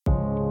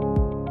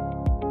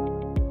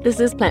This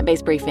is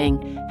Plant-Based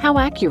Briefing. How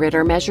accurate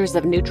are measures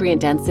of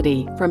nutrient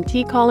density? From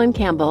T. Colin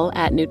Campbell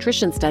at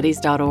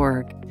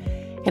nutritionstudies.org.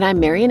 And I'm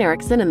Marian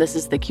Erickson, and this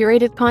is the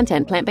curated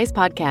content plant-based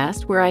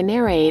podcast where I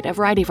narrate a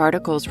variety of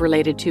articles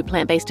related to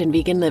plant-based and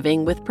vegan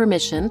living with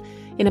permission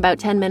in about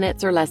 10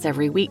 minutes or less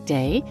every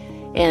weekday.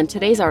 And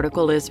today's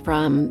article is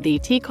from the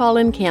T.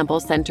 Colin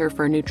Campbell Center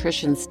for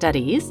Nutrition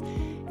Studies.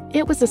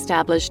 It was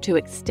established to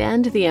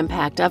extend the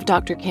impact of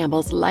Dr.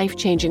 Campbell's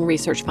life-changing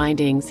research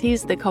findings.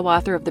 He's the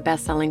co-author of the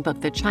best-selling book,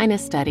 The China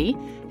Study,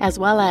 as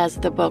well as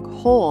the book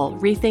Whole,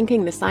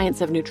 Rethinking the Science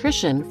of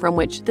Nutrition, from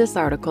which this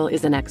article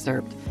is an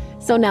excerpt.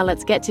 So now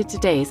let's get to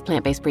today's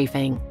plant-based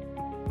briefing.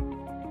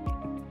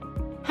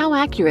 How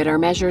accurate are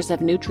measures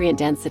of nutrient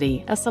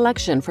density? A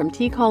selection from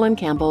T. Colin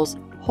Campbell's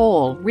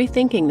Whole,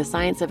 Rethinking the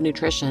Science of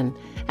Nutrition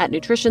at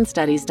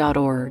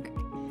nutritionstudies.org.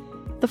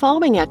 The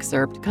following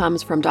excerpt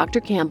comes from Dr.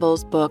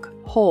 Campbell's book,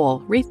 Whole,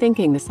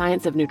 Rethinking the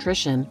Science of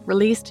Nutrition,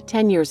 released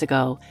 10 years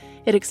ago.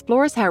 It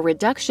explores how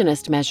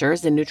reductionist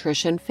measures in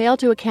nutrition fail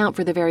to account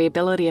for the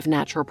variability of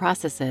natural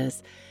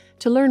processes.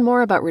 To learn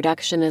more about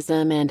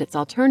reductionism and its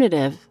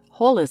alternative,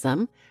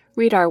 holism,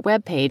 read our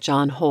webpage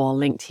on Whole,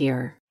 linked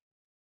here.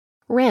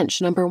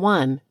 Wrench number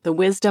 1, the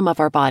wisdom of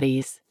our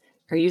bodies.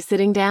 Are you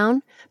sitting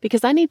down?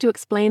 Because I need to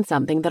explain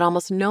something that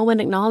almost no one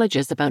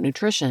acknowledges about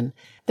nutrition.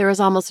 There is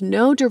almost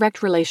no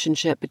direct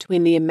relationship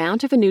between the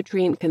amount of a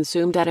nutrient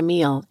consumed at a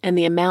meal and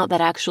the amount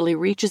that actually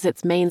reaches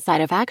its main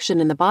site of action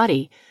in the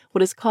body,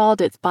 what is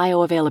called its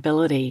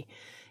bioavailability.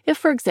 If,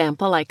 for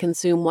example, I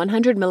consume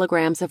 100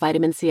 milligrams of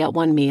vitamin C at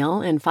one meal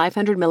and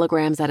 500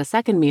 milligrams at a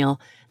second meal,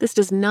 this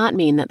does not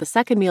mean that the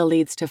second meal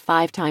leads to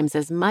 5 times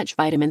as much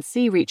vitamin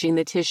C reaching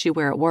the tissue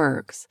where it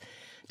works.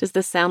 Does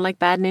this sound like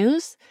bad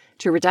news?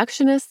 To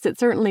reductionists, it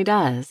certainly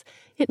does.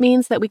 It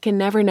means that we can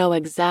never know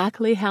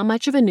exactly how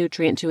much of a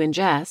nutrient to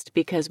ingest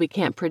because we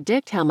can't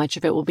predict how much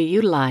of it will be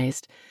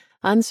utilized.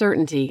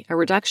 Uncertainty, a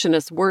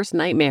reductionist's worst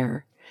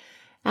nightmare.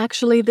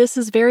 Actually, this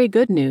is very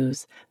good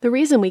news. The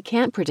reason we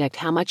can't predict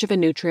how much of a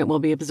nutrient will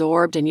be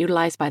absorbed and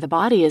utilized by the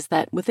body is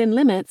that, within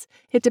limits,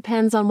 it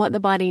depends on what the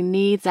body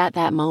needs at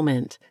that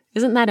moment.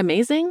 Isn't that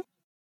amazing?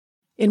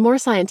 In more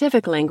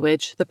scientific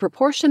language, the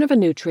proportion of a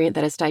nutrient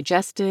that is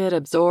digested,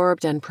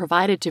 absorbed, and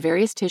provided to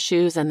various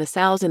tissues and the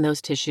cells in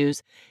those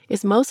tissues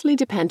is mostly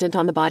dependent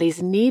on the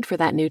body's need for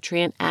that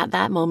nutrient at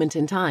that moment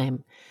in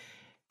time.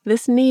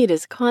 This need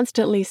is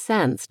constantly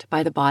sensed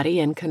by the body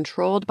and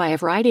controlled by a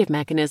variety of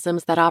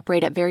mechanisms that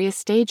operate at various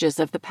stages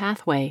of the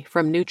pathway,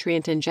 from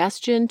nutrient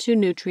ingestion to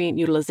nutrient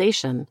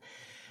utilization.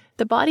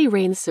 The body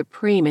reigns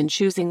supreme in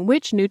choosing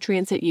which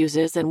nutrients it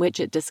uses and which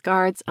it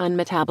discards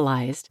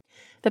unmetabolized.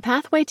 The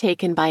pathway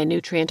taken by a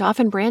nutrient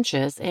often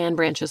branches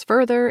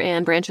further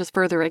and branches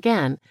further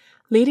again,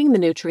 leading the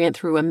nutrient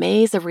through a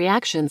maze of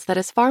reactions that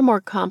is far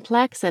more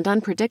complex and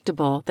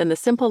unpredictable than the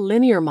simple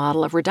linear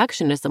model of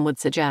reductionism would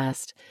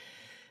suggest.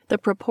 The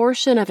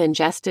proportion of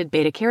ingested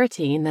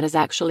beta-carotene that is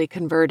actually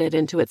converted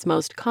into its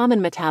most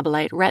common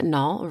metabolite,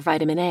 retinol, or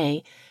vitamin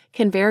A,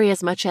 can vary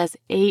as much as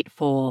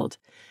 8-fold.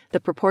 The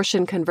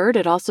proportion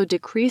converted also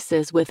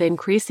decreases with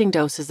increasing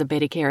doses of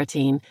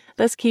beta-carotene,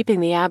 thus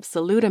keeping the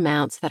absolute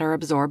amounts that are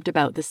absorbed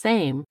about the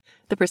same.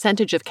 The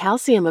percentage of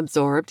calcium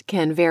absorbed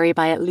can vary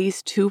by at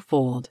least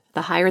 2-fold.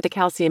 The higher the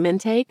calcium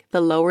intake,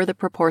 the lower the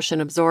proportion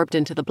absorbed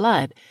into the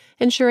blood,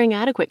 ensuring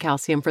adequate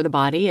calcium for the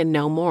body and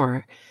no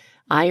more.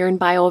 Iron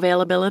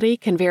bioavailability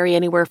can vary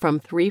anywhere from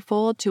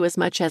 3-fold to as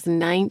much as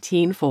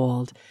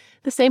 19-fold.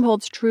 The same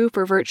holds true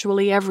for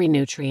virtually every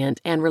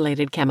nutrient and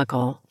related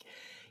chemical.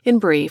 In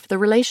brief, the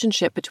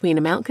relationship between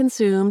amount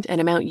consumed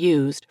and amount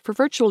used for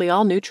virtually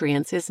all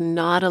nutrients is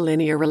not a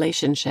linear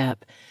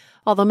relationship.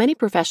 Although many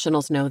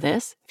professionals know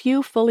this,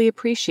 few fully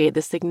appreciate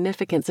the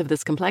significance of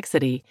this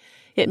complexity.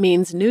 It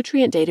means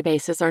nutrient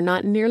databases are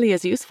not nearly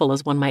as useful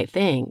as one might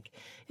think.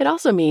 It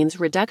also means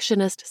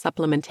reductionist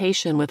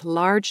supplementation with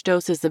large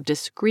doses of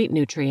discrete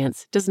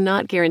nutrients does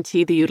not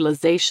guarantee the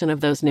utilization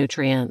of those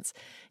nutrients.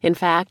 In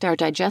fact, our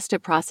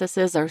digestive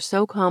processes are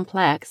so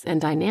complex and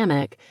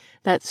dynamic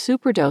that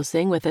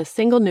superdosing with a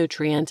single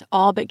nutrient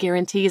all but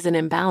guarantees an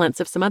imbalance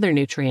of some other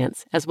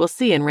nutrients, as we'll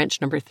see in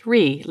wrench number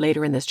 3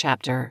 later in this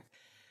chapter.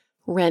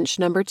 Wrench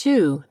number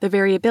 2, the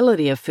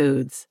variability of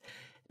foods.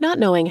 Not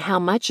knowing how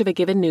much of a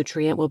given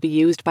nutrient will be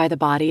used by the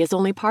body is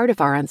only part of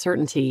our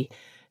uncertainty.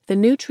 The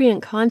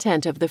nutrient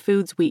content of the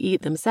foods we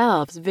eat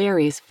themselves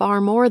varies far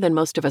more than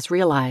most of us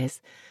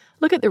realize.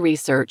 Look at the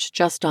research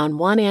just on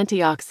one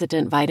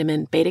antioxidant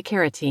vitamin,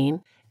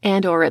 beta-carotene,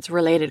 and/or its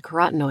related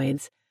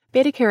carotenoids.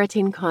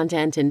 Beta-carotene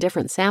content in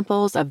different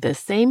samples of the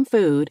same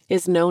food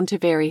is known to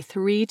vary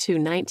 3 to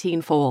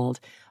 19-fold,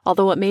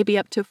 although it may be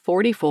up to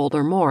 40-fold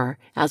or more,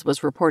 as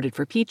was reported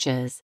for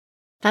peaches.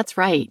 That's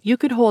right, you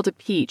could hold a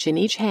peach in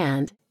each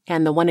hand,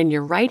 and the one in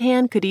your right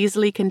hand could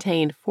easily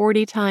contain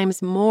 40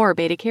 times more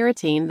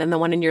beta-carotene than the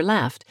one in your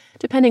left,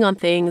 depending on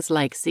things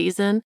like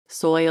season,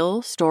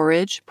 soil,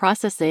 storage,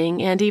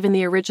 processing, and even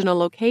the original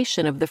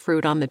location of the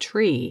fruit on the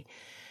tree.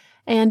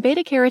 And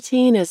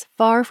beta-carotene is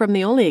far from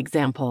the only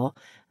example.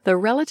 The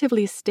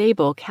relatively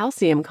stable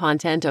calcium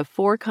content of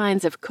 4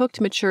 kinds of cooked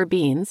mature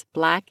beans,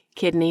 black,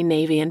 kidney,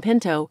 navy, and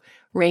pinto,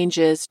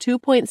 ranges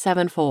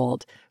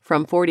 2.7-fold,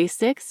 from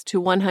 46 to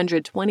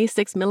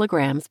 126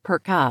 milligrams per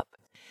cup.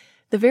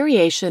 The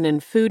variation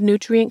in food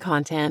nutrient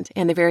content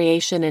and the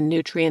variation in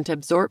nutrient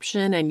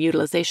absorption and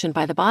utilization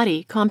by the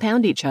body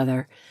compound each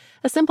other.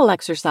 A simple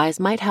exercise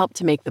might help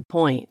to make the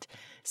point.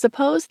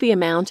 Suppose the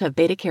amount of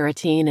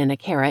beta-carotene in a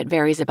carrot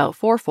varies about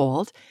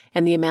 4-fold,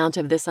 and the amount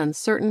of this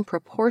uncertain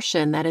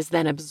proportion that is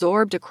then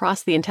absorbed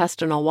across the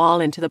intestinal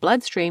wall into the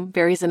bloodstream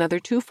varies another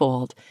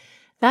 2-fold.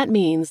 That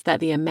means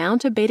that the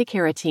amount of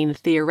beta-carotene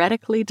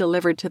theoretically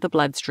delivered to the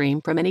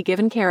bloodstream from any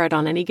given carrot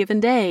on any given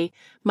day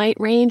might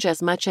range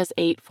as much as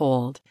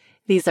 8-fold.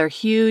 These are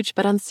huge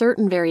but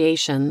uncertain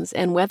variations,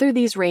 and whether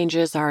these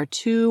ranges are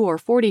 2 or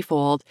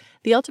 40-fold,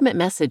 the ultimate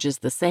message is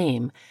the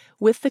same.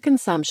 With the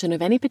consumption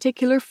of any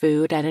particular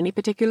food at any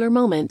particular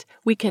moment,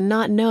 we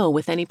cannot know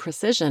with any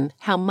precision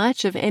how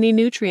much of any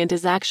nutrient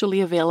is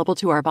actually available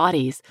to our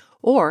bodies,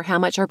 or how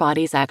much our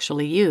bodies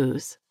actually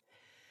use.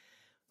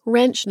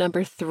 Wrench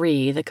number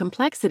 3, the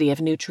complexity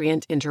of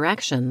nutrient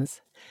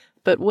interactions.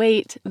 But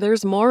wait,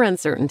 there's more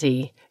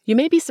uncertainty. You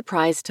may be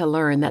surprised to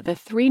learn that the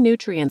 3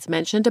 nutrients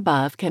mentioned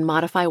above can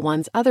modify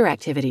one's other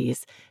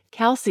activities.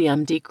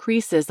 Calcium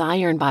decreases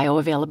iron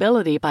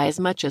bioavailability by as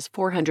much as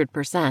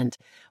 400%,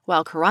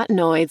 while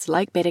carotenoids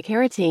like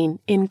beta-carotene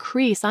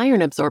increase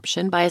iron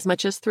absorption by as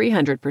much as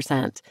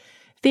 300%.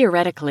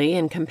 Theoretically,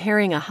 in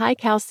comparing a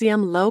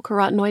high-calcium,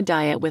 low-carotenoid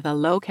diet with a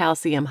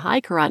low-calcium,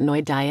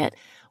 high-carotenoid diet,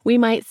 we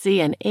might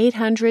see an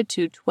 800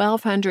 to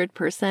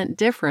 1200%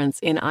 difference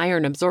in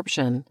iron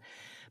absorption.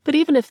 But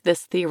even if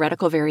this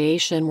theoretical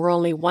variation were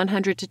only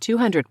 100 to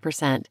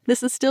 200%,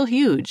 this is still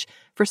huge.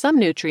 For some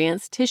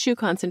nutrients, tissue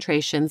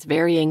concentrations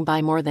varying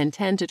by more than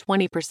 10 to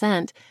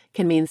 20%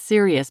 can mean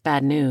serious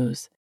bad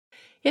news.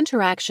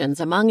 Interactions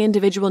among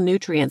individual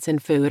nutrients in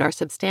food are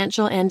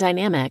substantial and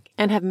dynamic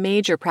and have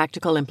major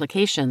practical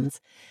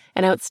implications.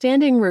 An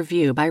outstanding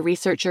review by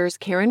researchers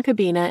Karen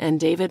Kabina and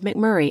David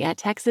McMurray at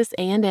Texas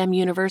A&M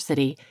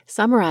University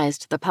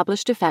summarized the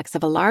published effects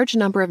of a large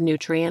number of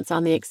nutrients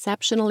on the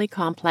exceptionally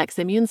complex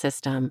immune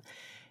system.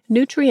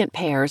 Nutrient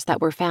pairs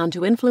that were found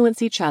to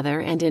influence each other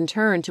and in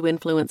turn to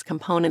influence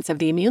components of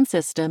the immune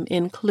system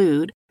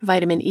include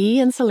vitamin E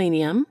and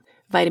selenium,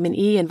 vitamin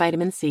E and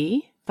vitamin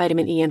C,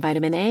 vitamin E and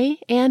vitamin A,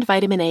 and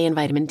vitamin A and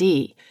vitamin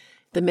D.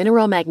 The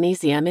mineral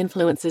magnesium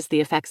influences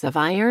the effects of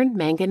iron,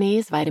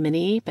 manganese, vitamin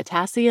E,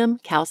 potassium,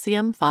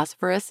 calcium,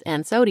 phosphorus,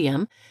 and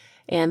sodium,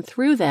 and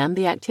through them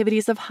the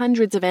activities of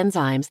hundreds of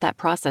enzymes that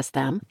process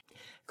them.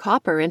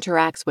 Copper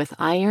interacts with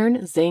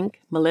iron,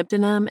 zinc,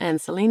 molybdenum, and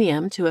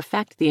selenium to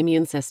affect the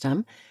immune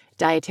system.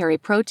 Dietary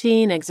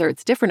protein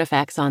exerts different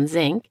effects on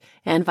zinc,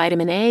 and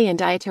vitamin A and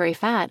dietary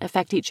fat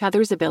affect each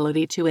other's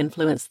ability to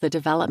influence the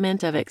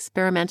development of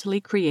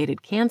experimentally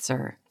created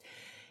cancer.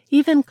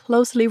 Even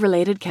closely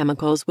related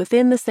chemicals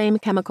within the same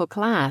chemical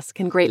class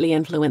can greatly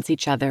influence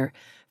each other.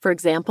 For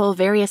example,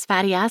 various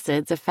fatty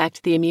acids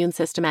affect the immune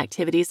system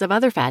activities of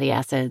other fatty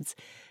acids.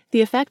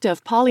 The effect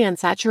of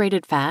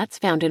polyunsaturated fats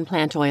found in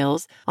plant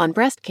oils on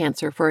breast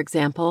cancer, for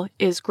example,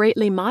 is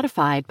greatly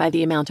modified by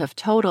the amount of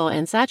total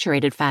and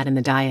saturated fat in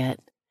the diet.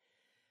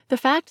 The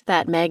fact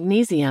that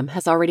magnesium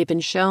has already been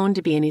shown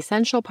to be an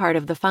essential part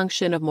of the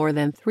function of more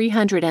than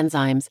 300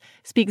 enzymes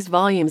speaks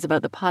volumes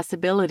about the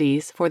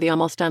possibilities for the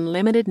almost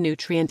unlimited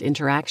nutrient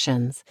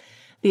interactions.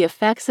 The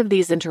effects of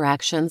these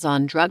interactions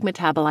on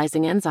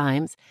drug-metabolizing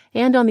enzymes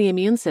and on the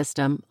immune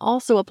system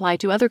also apply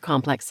to other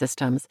complex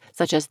systems,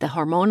 such as the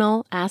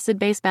hormonal,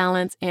 acid-base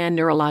balance, and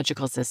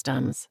neurological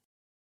systems.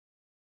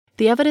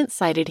 The evidence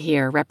cited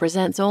here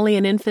represents only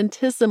an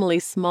infinitesimally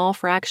small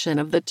fraction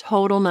of the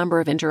total number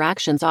of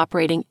interactions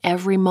operating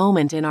every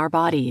moment in our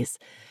bodies.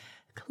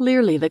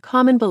 Clearly, the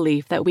common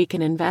belief that we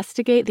can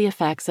investigate the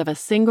effects of a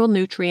single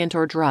nutrient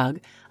or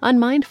drug,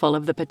 unmindful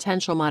of the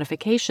potential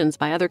modifications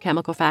by other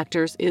chemical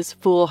factors, is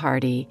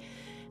foolhardy.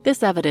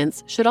 This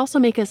evidence should also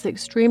make us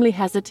extremely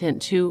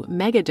hesitant to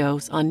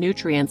megadose on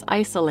nutrients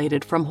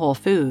isolated from whole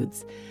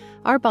foods.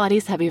 Our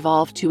bodies have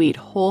evolved to eat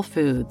whole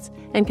foods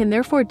and can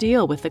therefore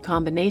deal with the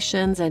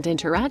combinations and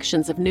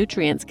interactions of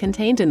nutrients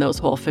contained in those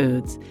whole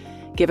foods.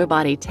 Give a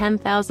body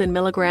 10,000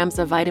 milligrams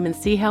of vitamin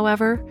C,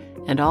 however,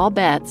 and all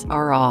bets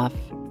are off.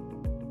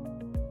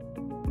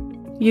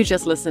 You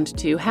just listened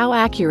to How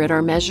Accurate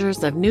Are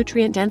Measures of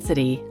Nutrient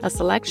Density, a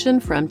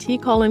selection from T.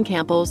 Colin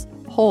Campbell's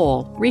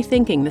Whole,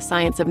 Rethinking the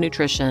Science of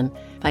Nutrition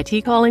by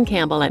T. Colin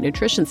Campbell at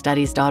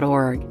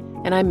nutritionstudies.org.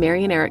 And I'm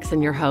Marian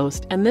Erickson, your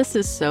host, and this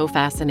is so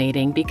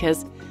fascinating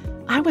because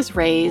I was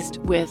raised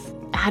with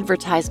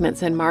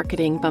advertisements and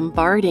marketing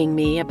bombarding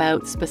me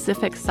about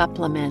specific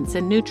supplements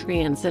and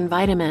nutrients and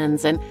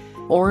vitamins and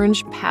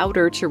orange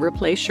powder to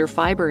replace your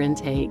fiber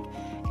intake.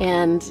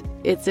 And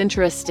it's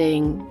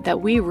interesting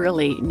that we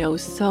really know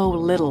so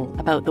little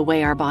about the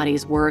way our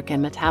bodies work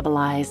and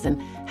metabolize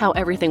and how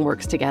everything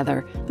works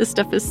together. This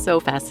stuff is so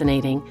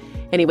fascinating.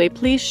 Anyway,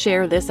 please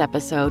share this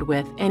episode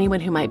with anyone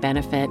who might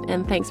benefit,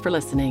 and thanks for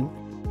listening.